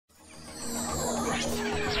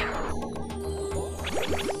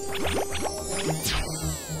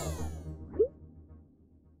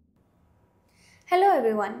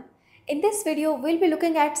everyone. In this video, we'll be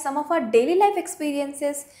looking at some of our daily life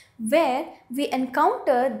experiences where we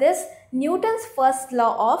encounter this Newton's first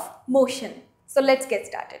law of motion. So let's get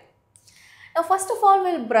started. Now first of all,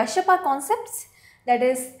 we'll brush up our concepts. That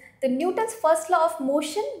is the Newton's first law of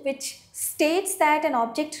motion, which states that an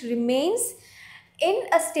object remains in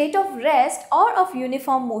a state of rest or of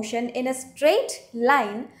uniform motion in a straight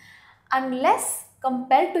line unless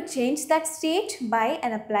compelled to change that state by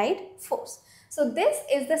an applied force. So this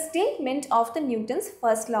is the statement of the Newton's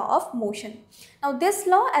first law of motion. Now this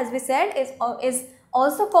law, as we said, is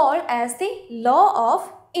also called as the law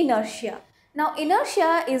of inertia. Now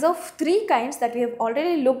inertia is of three kinds that we have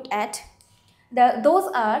already looked at. Those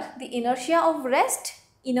are the inertia of rest,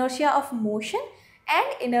 inertia of motion and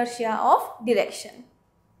inertia of direction.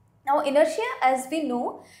 Now inertia, as we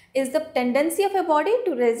know, is the tendency of a body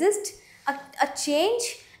to resist a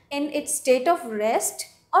change in its state of rest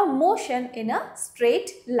or motion in a straight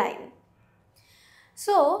line.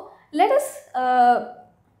 So let us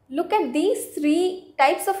look at these three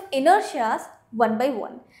types of inertias one by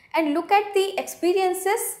one and look at the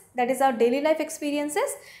experiences, that is our daily life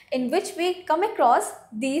experiences, in which we come across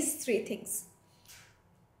these three things.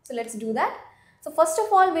 So let's do that. So first of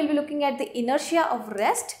all, we'll be looking at the inertia of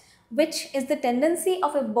rest, which is the tendency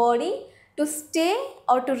of a body to stay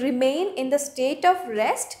or to remain in the state of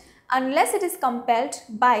rest unless it is compelled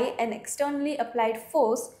by an externally applied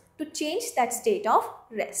force to change that state of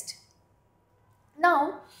rest.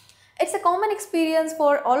 Now, it's a common experience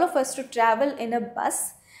for all of us to travel in a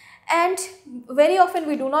bus, and very often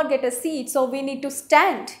we do not get a seat, so we need to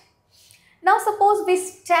stand. Now suppose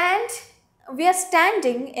we are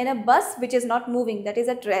standing in a bus which is not moving, that is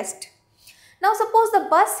at rest. Now suppose the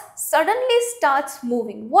bus suddenly starts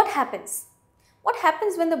moving. What happens? What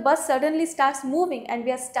happens when the bus suddenly starts moving and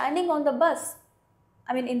we are standing on the bus?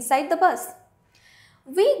 Inside the bus.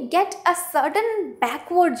 We get a sudden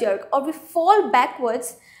backward jerk, or we fall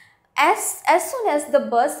backwards as soon as the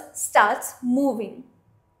bus starts moving.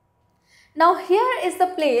 Now here is the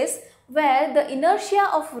place where the inertia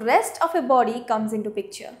of rest of a body comes into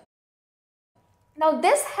picture. Now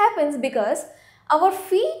this happens because our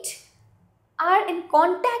feet are in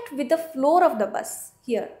contact with the floor of the bus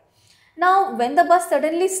here. Now when the bus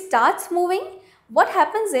suddenly starts moving, what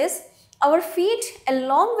happens is our feet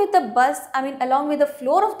along with the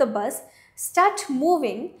floor of the bus start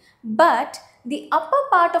moving, but the upper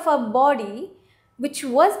part of our body, which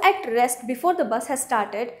was at rest before the bus has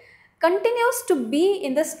started, continues to be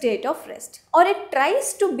in the state of rest, or it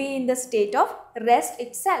tries to be in the state of rest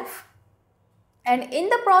itself. And in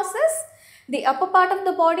the process, the upper part of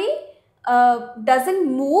the body doesn't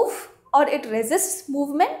move, or it resists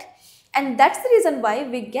movement, and that's the reason why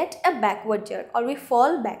we get a backward jerk, or we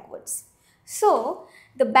fall backwards. So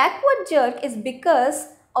the backward jerk is because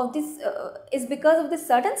of the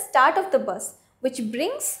sudden start of the bus, which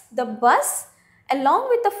brings the bus along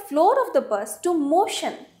with the floor of the bus to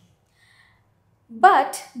motion.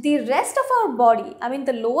 But the rest of our body,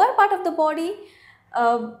 the lower part of the body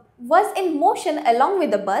was in motion along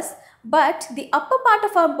with the bus, but the upper part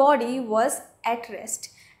of our body was at rest,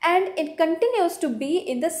 and it continues to be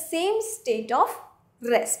in the same state of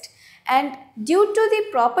rest. And due to the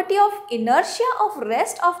property of inertia of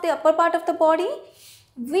rest of the upper part of the body,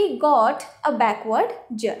 we got a backward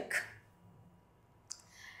jerk.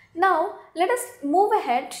 Now let us move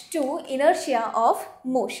ahead to inertia of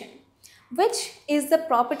motion, which is the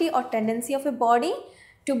property or tendency of a body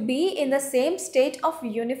to be in the same state of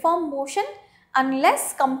uniform motion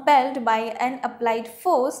unless compelled by an applied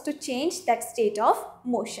force to change that state of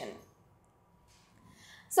motion.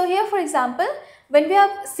 So here, for example, when we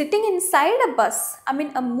are sitting inside a bus,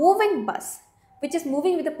 a moving bus, which is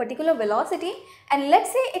moving with a particular velocity, and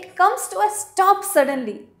let's say it comes to a stop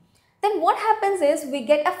suddenly, then what happens is we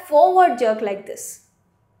get a forward jerk like this.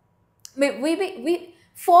 We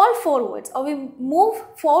fall forwards, or we move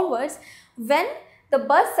forwards when the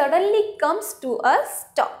bus suddenly comes to a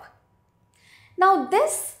stop. Now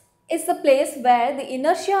this is the place where the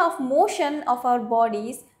inertia of motion of our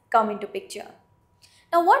bodies come into picture.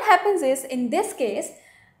 Now what happens is, in this case,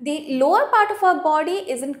 the lower part of our body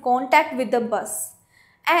is in contact with the bus,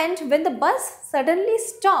 and when the bus suddenly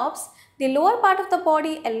stops, the lower part of the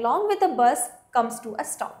body along with the bus comes to a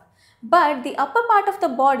stop. But the upper part of the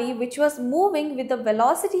body, which was moving with the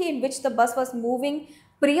velocity in which the bus was moving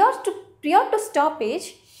prior to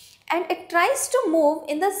stoppage, and it tries to move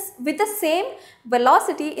with the same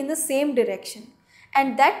velocity in the same direction.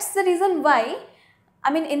 And that's the reason why,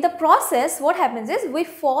 in the process, what happens is we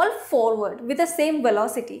fall forward with the same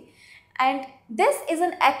velocity. And this is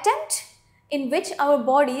an attempt in which our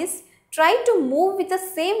bodies try to move with the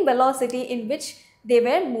same velocity in which they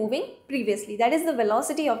were moving previously. That is the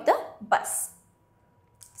velocity of the bus.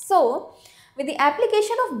 So, with the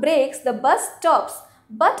application of brakes, the bus stops,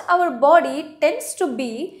 but our body tends to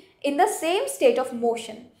be in the same state of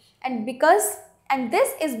motion, and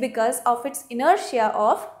this is because of its inertia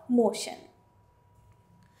of motion.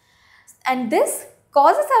 And this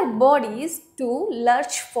causes our bodies to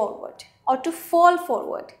lurch forward or to fall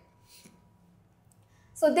forward.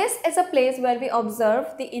 So this is a place where we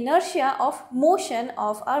observe the inertia of motion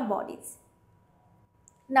of our bodies.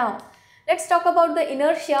 Now, let's talk about the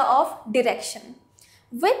inertia of direction,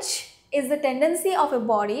 which is the tendency of a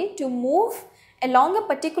body to move along a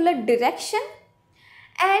particular direction,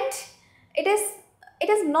 and it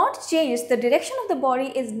is not changed. The direction of the body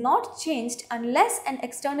is not changed unless an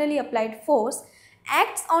externally applied force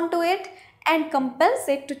acts onto it and compels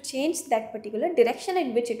it to change that particular direction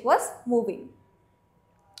in which it was moving.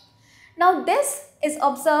 Now this is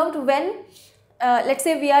observed when let's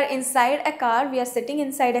say we are inside a car, we are sitting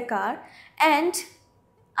inside a car, and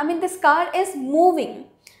this car is moving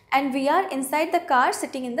and we are inside the car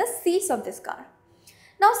sitting in the seats of this car.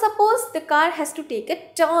 Now suppose the car has to take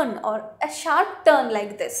a turn or a sharp turn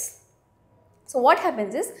like this. So what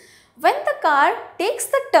happens is, when the car takes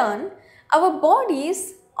the turn, our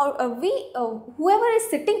bodies or whoever is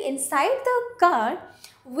sitting inside the car,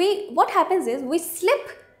 what happens is we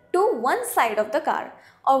slip to one side of the car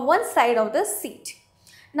or one side of the seat.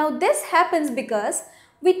 Now this happens because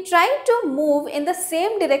we try to move in the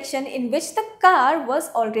same direction in which the car was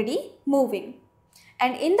already moving.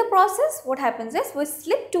 And in the process, what happens is we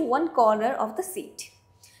slip to one corner of the seat.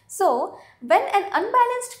 So, when an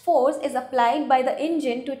unbalanced force is applied by the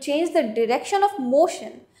engine to change the direction of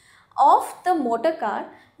motion of the motor car,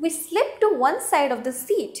 we slip to one side of the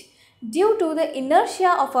seat due to the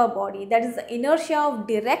inertia of our body, that is the inertia of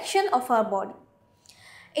direction of our body,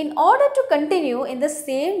 in order to continue in the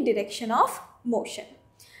same direction of motion.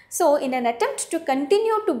 So, in an attempt to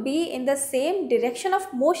continue to be in the same direction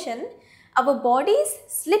of motion, our bodies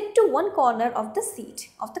slip to one corner of the seat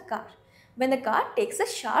of the car when the car takes a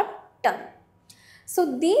sharp turn.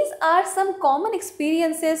 So these are some common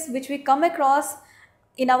experiences which we come across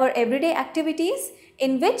in our everyday activities,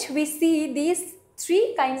 in which we see these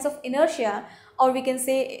three kinds of inertia, or we can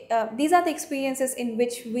say these are the experiences in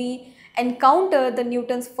which we encounter the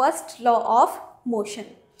Newton's first law of motion.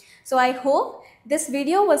 So I hope this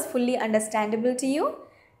video was fully understandable to you.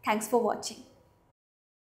 Thanks for watching.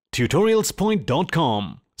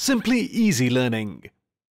 TutorialsPoint.com. Simply easy learning.